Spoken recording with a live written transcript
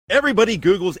Everybody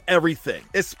Googles everything,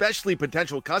 especially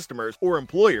potential customers or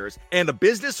employers, and a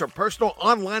business or personal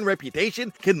online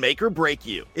reputation can make or break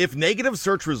you. If negative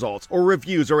search results or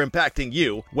reviews are impacting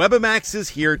you, Webamax is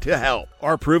here to help.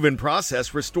 Our proven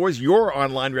process restores your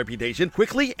online reputation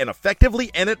quickly and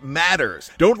effectively, and it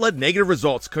matters. Don't let negative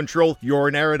results control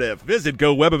your narrative. Visit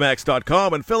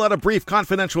GoWebamax.com and fill out a brief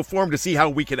confidential form to see how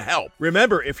we can help.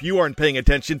 Remember, if you aren't paying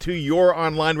attention to your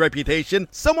online reputation,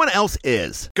 someone else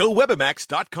is.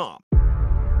 GoWebamax.com.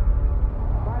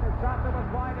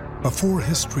 Before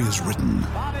history is written,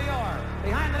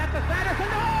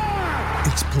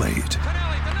 it's played.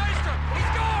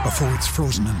 Before it's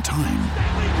frozen in time,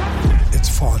 it's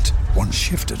fought one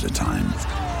shift at a time.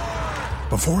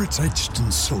 Before it's etched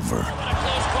in silver,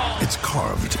 it's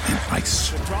carved in ice.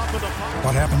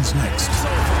 What happens next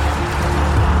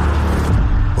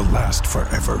will last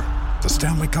forever. The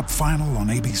Stanley Cup Final on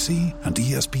ABC and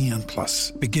ESPN Plus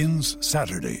begins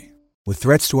Saturday. With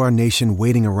threats to our nation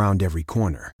waiting around every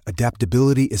corner,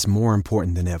 adaptability is more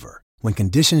important than ever. When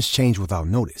conditions change without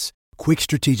notice, quick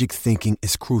strategic thinking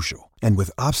is crucial. And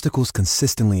with obstacles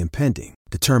consistently impending,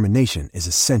 determination is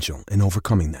essential in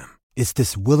overcoming them. It's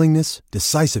this willingness,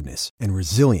 decisiveness, and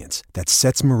resilience that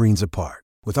sets Marines apart.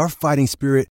 With our fighting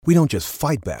spirit, we don't just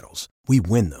fight battles, we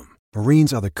win them.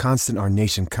 Marines are the constant our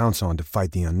nation counts on to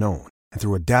fight the unknown. And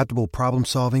through adaptable problem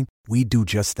solving, we do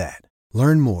just that.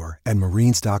 Learn more at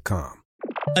Marines.com.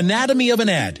 Anatomy of an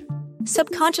ad.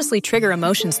 Subconsciously trigger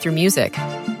emotions through music.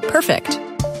 Perfect.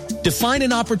 Define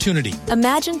an opportunity.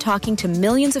 Imagine talking to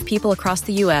millions of people across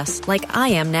the U.S. like I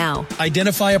am now.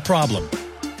 Identify a problem.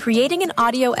 Creating an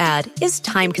audio ad is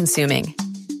time-consuming.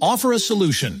 Offer a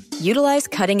solution. Utilize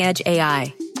cutting-edge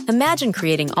AI. Imagine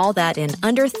creating all that in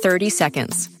under 30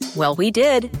 seconds. Well, we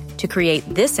did, to create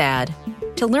this ad.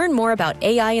 To learn more about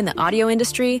AI in the audio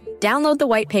industry, download the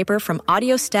white paper from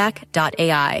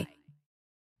audiostack.ai.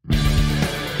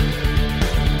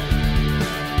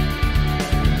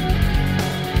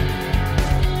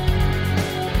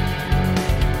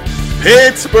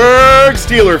 Pittsburgh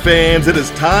Steeler fans, it is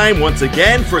time once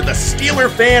again for the Steeler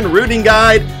Fan Rooting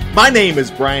Guide. My name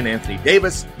is Brian Anthony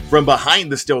Davis from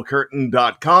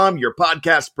BehindTheSteelCurtain.com, your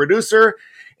podcast producer.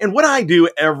 And what I do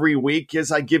every week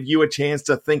is I give you a chance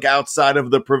to think outside of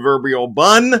the proverbial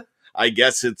bun. I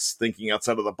guess it's thinking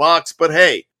outside of the box, but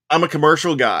hey, I'm a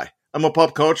commercial guy. I'm a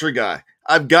pop culture guy.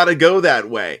 I've got to go that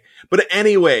way. But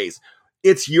anyways,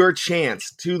 it's your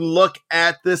chance to look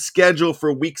at the schedule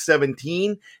for week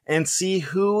 17 and see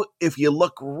who, if you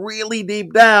look really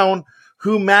deep down,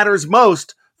 who matters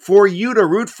most for you to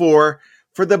root for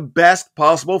the best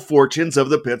possible fortunes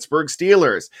of the Pittsburgh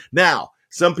Steelers. Now,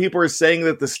 some people are saying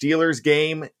that the Steelers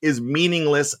game is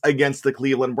meaningless against the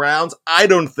Cleveland Browns. I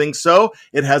don't think so.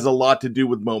 It has a lot to do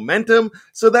with momentum,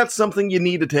 so that's something you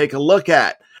need to take a look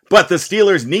at. But the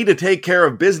Steelers need to take care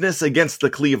of business against the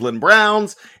Cleveland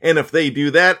Browns, and if they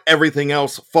do that, everything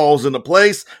else falls into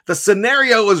place. The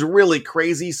scenario is really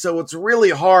crazy, so it's really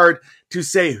hard to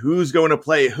say who's going to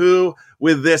play who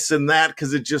with this and that,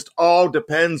 because it just all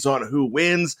depends on who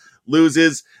wins,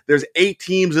 loses. There's 8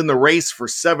 teams in the race for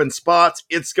 7 spots.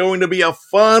 It's going to be a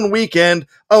fun weekend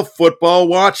of football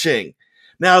watching.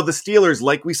 Now, the Steelers,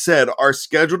 like we said, are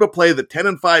scheduled to play the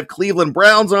 10-5 Cleveland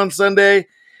Browns on Sunday,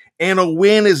 and a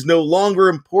win is no longer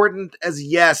important, as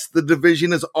yes, the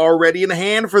division is already in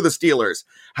hand for the Steelers.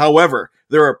 However,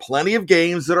 there are plenty of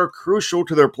games that are crucial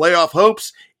to their playoff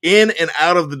hopes in and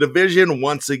out of the division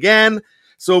once again.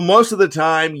 So most of the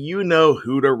time, you know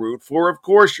who to root for. Of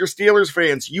course, you're Steelers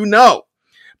fans, you know.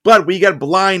 But we got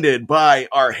blinded by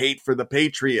our hate for the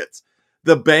Patriots,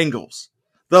 the Bengals,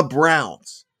 the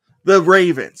Browns, the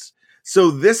Ravens. So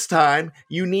this time,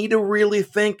 you need to really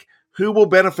think who will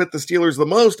benefit the Steelers the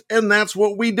most, and that's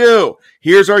what we do.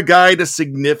 Here's our guide to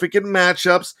significant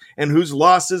matchups and whose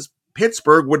losses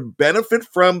Pittsburgh would benefit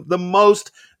from the most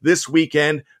this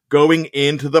weekend going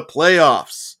into the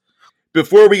playoffs.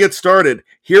 Before we get started,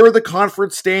 here are the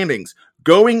conference standings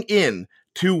going in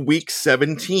to week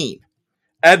 17.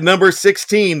 At number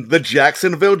 16, the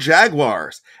Jacksonville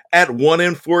Jaguars at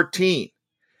 1-14.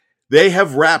 They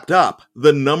have wrapped up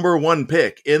the number 1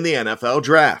 pick in the NFL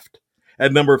draft.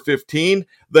 At number 15,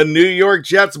 the New York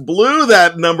Jets blew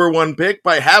that number 1 pick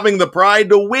by having the pride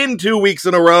to win 2 weeks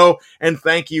in a row. And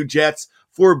thank you, Jets,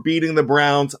 for beating the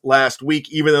Browns last week,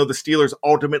 even though the Steelers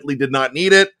ultimately did not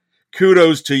need it.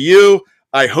 Kudos to you.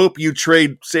 I hope you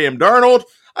trade Sam Darnold.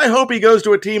 I hope he goes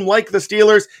to a team like the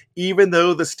Steelers, even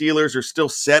though the Steelers are still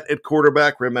set at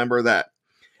quarterback. Remember that.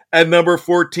 At number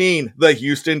 14, the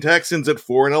Houston Texans at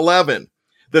 4-11.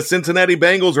 The Cincinnati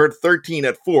Bengals are at 13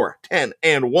 at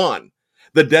 4-10-1.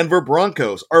 The Denver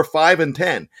Broncos are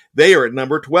 5-10. They are at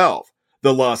number 12.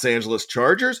 The Los Angeles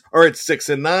Chargers are at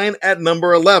 6-9 at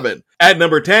number 11. At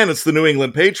number 10, it's the New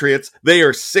England Patriots. They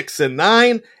are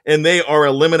 6-9, and they are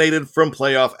eliminated from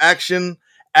playoff action,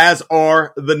 as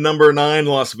are the number 9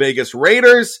 Las Vegas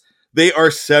Raiders. They are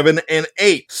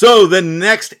 7-8. So the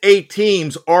next 8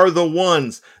 teams are the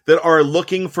ones that are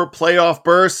looking for playoff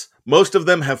berths. Most of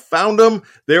them have found them.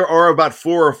 There are about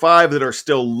 4 or 5 that are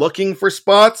still looking for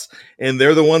spots, and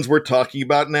they're the ones we're talking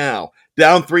about now.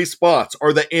 Down 3 spots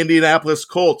are the Indianapolis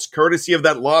Colts, courtesy of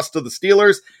that loss to the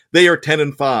Steelers. They are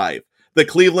 10-5. The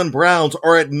Cleveland Browns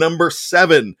are at number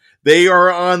 7. They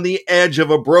are on the edge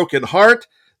of a broken heart.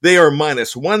 They are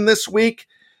 -1 this week.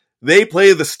 They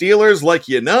play the Steelers like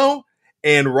you know,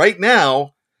 and right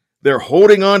now, they're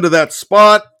holding on to that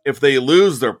spot. If they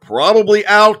lose, they're probably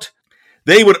out.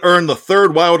 They would earn the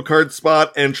 3rd wildcard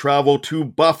spot and travel to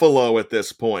Buffalo at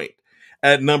this point.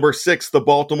 At number 6, the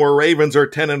Baltimore Ravens are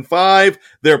 10-5.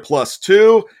 They're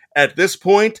 +2. At this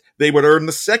point, they would earn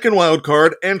the 2nd wild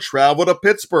card and travel to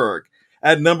Pittsburgh.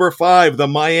 At number 5, the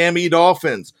Miami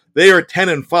Dolphins. They are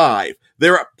 10-5.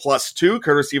 They're at +2,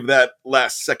 courtesy of that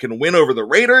last second win over the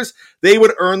Raiders. They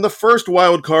would earn the 1st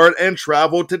wild card and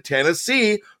travel to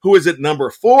Tennessee, who is at number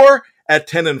 4. At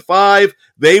 10-5,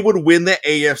 they would win the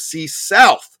AFC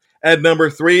South. At number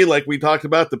 3, like we talked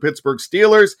about, the Pittsburgh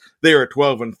Steelers, they are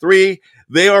 12-3.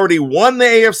 They already won the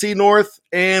AFC North,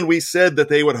 and we said that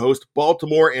they would host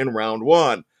Baltimore in round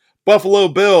 1. Buffalo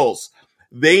Bills,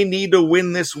 they need to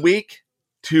win this week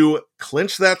to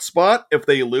clinch that spot. If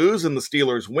they lose and the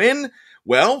Steelers win,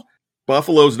 well,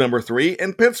 Buffalo's number 3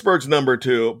 and Pittsburgh's number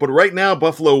 2. But right now,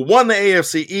 Buffalo won the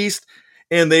AFC East,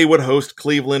 and they would host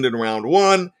Cleveland in round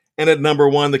 1. And at number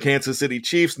 1, the Kansas City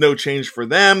Chiefs, no change for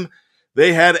them.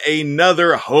 They had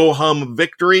another ho-hum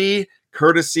victory,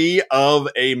 courtesy of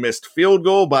a missed field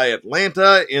goal by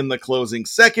Atlanta in the closing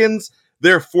seconds.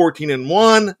 They're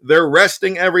 14-1. They're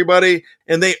resting everybody,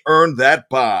 and they earned that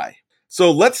bye.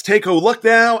 So let's take a look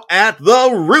now at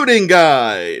the Rooting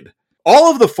Guide.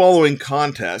 All of the following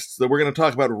contests that we're going to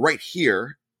talk about right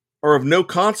here are of no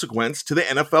consequence to the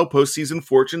NFL postseason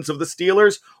fortunes of the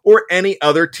Steelers or any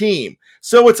other team.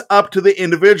 So it's up to the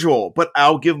individual, but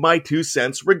I'll give my 2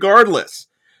 cents regardless.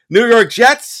 New York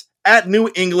Jets at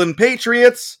New England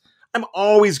Patriots. I'm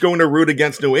always going to root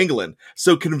against New England,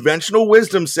 so conventional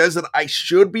wisdom says that I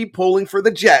should be pulling for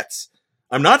the Jets.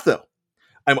 I'm not, though.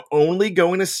 I'm only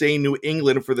going to say New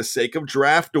England for the sake of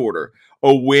draft order.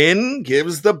 A win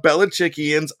gives the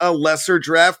Belichickians a lesser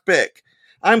draft pick.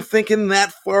 I'm thinking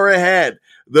that far ahead.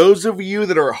 Those of you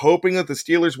that are hoping that the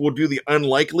Steelers will do the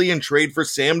unlikely and trade for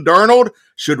Sam Darnold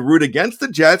should root against the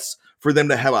Jets for them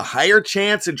to have a higher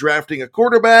chance at drafting a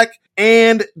quarterback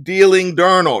and dealing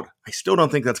Darnold. I still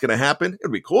don't think that's going to happen. It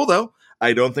would be cool, though.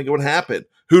 I don't think it would happen.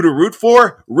 Who to root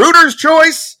for? Rooter's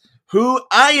choice. Who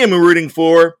I am rooting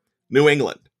for? New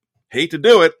England. Hate to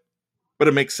do it, but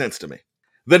it makes sense to me.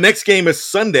 The next game is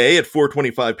Sunday at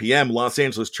 4:25 p.m. Los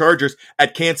Angeles Chargers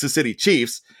at Kansas City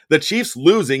Chiefs. The Chiefs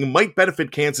losing might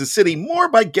benefit Kansas City more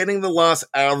by getting the loss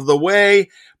out of the way,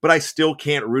 but I still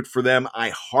can't root for them.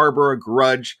 I harbor a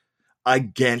grudge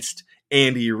against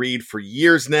Andy Reid for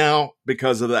years now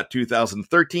because of that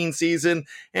 2013 season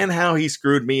and how he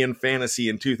screwed me in fantasy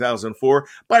in 2004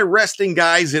 by resting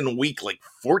guys in week like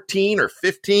 14 or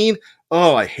 15.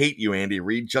 Oh, I hate you, Andy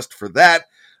Reid, just for that.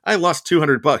 I lost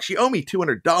 $200. You owe me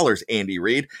 $200, Andy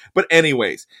Reid. But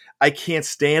anyways, I can't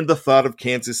stand the thought of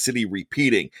Kansas City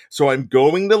repeating. So I'm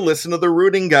going to listen to the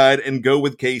Rooting Guide and go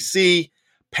with KC.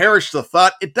 Perish the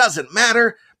thought. It doesn't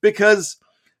matter because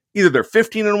either they're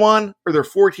 15-1 or they're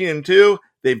 14-2.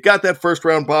 They've got that first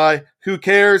round bye. Who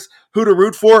cares? Who to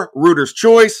root for? Rooter's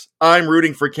choice. I'm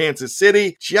rooting for Kansas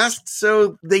City just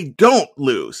so they don't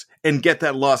lose and get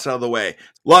that loss out of the way.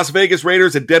 Las Vegas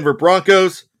Raiders at Denver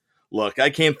Broncos. Look, I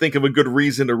can't think of a good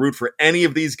reason to root for any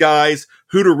of these guys.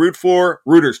 Who to root for?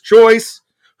 Rooter's choice.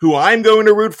 Who I'm going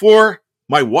to root for?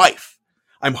 My wife.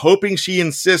 I'm hoping she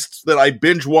insists that I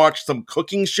binge watch some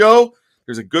cooking show.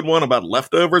 There's a good one about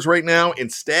leftovers right now.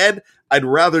 Instead, I'd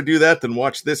rather do that than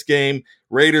watch this game.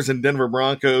 Raiders and Denver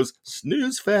Broncos.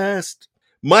 Snooze fest.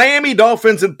 Miami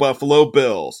Dolphins and Buffalo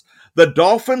Bills. The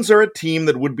Dolphins are a team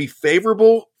that would be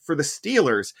favorable for the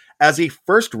Steelers as a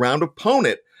first-round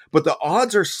opponent, but the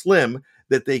odds are slim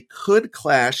that they could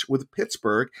clash with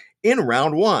Pittsburgh in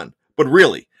round 1. But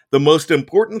really, the most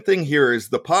important thing here is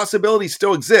the possibility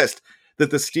still exists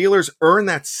that the Steelers earn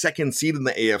that second seed in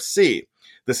the AFC.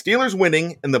 The Steelers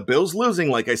winning and the Bills losing,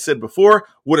 like I said before,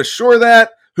 would assure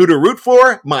that. Who to root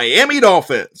for? Miami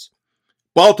Dolphins.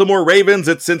 Baltimore Ravens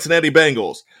at Cincinnati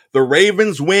Bengals. The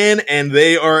Ravens win and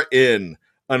they are in.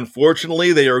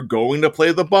 Unfortunately, they are going to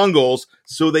play the Bungles,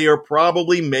 so they are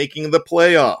probably making the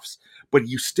playoffs. But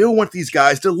you still want these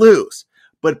guys to lose.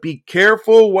 But be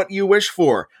careful what you wish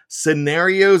for.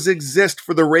 Scenarios exist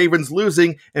for the Ravens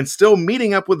losing and still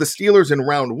meeting up with the Steelers in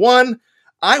round one.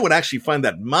 I would actually find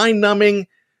that mind-numbing.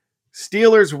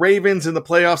 Steelers, Ravens in the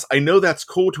playoffs. I know that's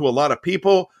cool to a lot of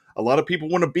people. A lot of people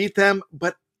want to beat them,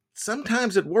 but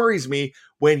sometimes it worries me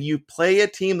when you play a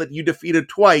team that you defeated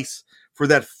twice for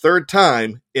that third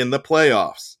time in the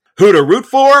playoffs. Who to root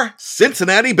for?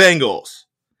 Cincinnati Bengals.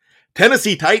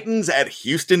 Tennessee Titans at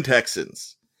Houston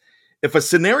Texans. If a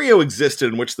scenario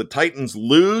existed in which the Titans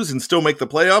lose and still make the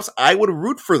playoffs, I would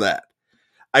root for that.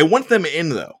 I want them in,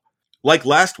 though. Like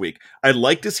last week, I'd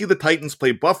like to see the Titans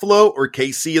play Buffalo or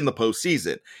KC in the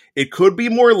postseason. It could be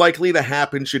more likely to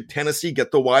happen should Tennessee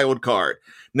get the wild card.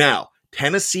 Now,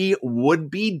 Tennessee would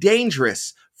be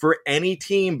dangerous for any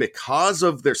team because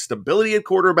of their stability at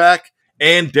quarterback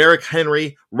and Derrick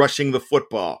Henry rushing the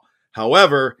football.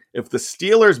 However, if the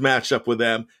Steelers match up with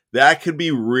them, that could be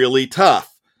really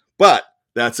tough. But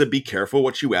that's a be careful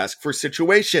what you ask for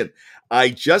situation. I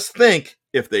just think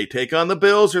if they take on the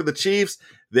Bills or the Chiefs,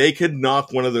 they could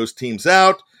knock one of those teams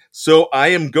out. So I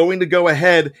am going to go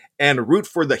ahead and root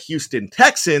for the Houston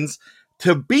Texans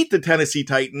to beat the Tennessee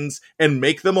Titans and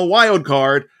make them a wild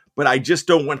card, but I just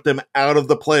don't want them out of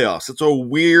the playoffs. It's a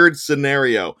weird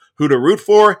scenario. Who to root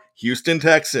for? Houston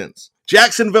Texans.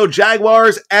 Jacksonville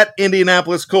Jaguars at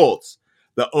Indianapolis Colts.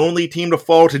 The only team to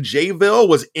fall to Jayville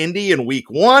was Indy in week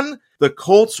 1. The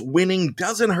Colts winning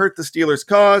doesn't hurt the Steelers'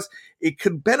 cause. It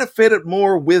could benefit it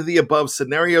more with the above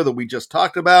scenario that we just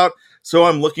talked about. So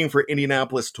I'm looking for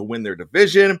Indianapolis to win their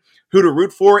division. Who to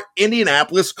root for?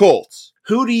 Indianapolis Colts.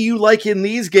 Who do you like in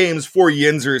these games for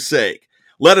Yinzer's sake?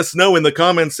 Let us know in the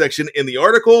comments section in the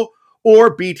article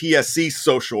or BTSC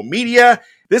social media.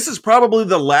 This is probably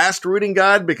the last rooting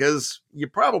guide because you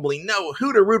probably know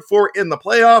who to root for in the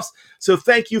playoffs. So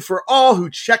thank you for all who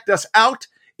checked us out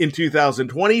in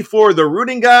 2020 for the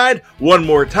rooting guide. One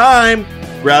more time,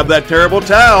 grab that terrible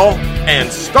towel and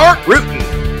start rooting.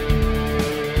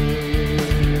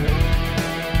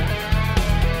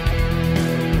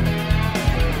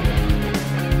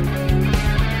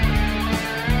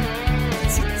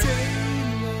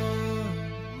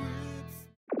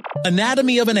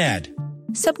 Anatomy of an ad.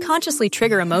 Subconsciously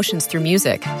trigger emotions through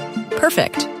music.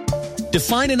 Perfect.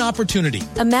 Define an opportunity.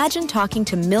 Imagine talking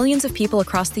to millions of people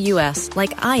across the U.S.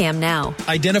 like I am now.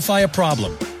 Identify a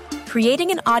problem.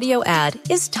 Creating an audio ad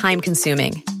is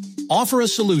time-consuming. Offer a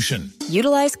solution.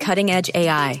 Utilize cutting-edge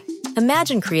AI.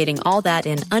 Imagine creating all that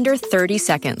in under 30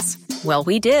 seconds. Well,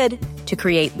 we did to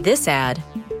create this ad.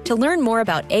 To learn more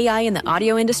about AI in the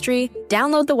audio industry,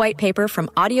 download the white paper from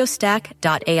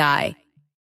audiostack.ai.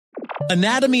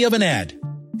 Anatomy of an ad.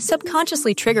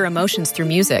 Subconsciously trigger emotions through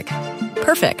music.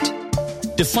 Perfect.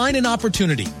 Define an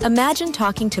opportunity. Imagine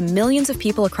talking to millions of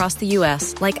people across the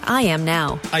U.S. like I am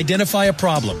now. Identify a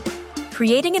problem.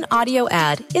 Creating an audio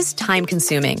ad is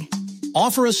time-consuming.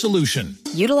 Offer a solution.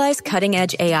 Utilize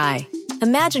cutting-edge AI.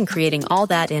 Imagine creating all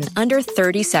that in under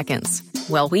 30 seconds.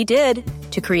 Well, we did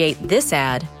to create this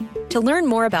ad. To learn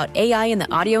more about AI in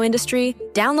the audio industry,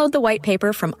 download the white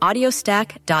paper from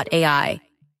audiostack.ai.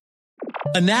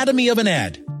 Anatomy of an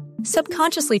ad.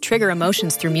 Subconsciously trigger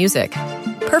emotions through music.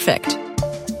 Perfect.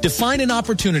 Define an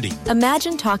opportunity.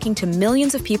 Imagine talking to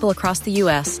millions of people across the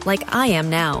U.S. like I am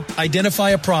now.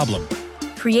 Identify a problem.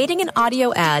 Creating an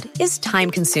audio ad is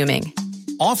time-consuming.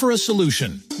 Offer a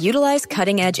solution. Utilize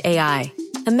cutting-edge AI.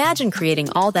 Imagine creating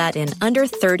all that in under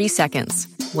 30 seconds.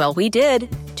 Well, we did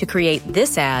to create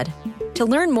this ad. To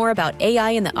learn more about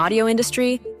AI in the audio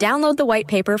industry, download the white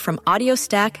paper from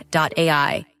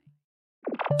audiostack.ai.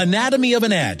 Anatomy of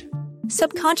an ad.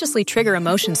 Subconsciously trigger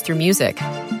emotions through music.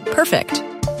 Perfect.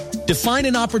 Define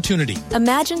an opportunity.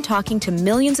 Imagine talking to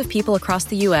millions of people across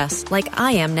the U.S. like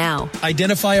I am now.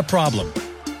 Identify a problem.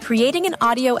 Creating an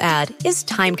audio ad is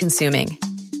time-consuming.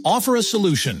 Offer a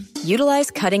solution.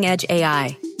 Utilize cutting-edge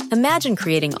AI. Imagine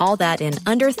creating all that in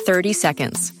under 30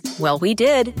 seconds. Well, we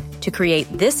did to create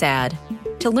this ad.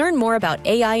 To learn more about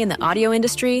AI in the audio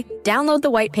industry, download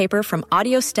the white paper from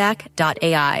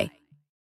audiostack.ai.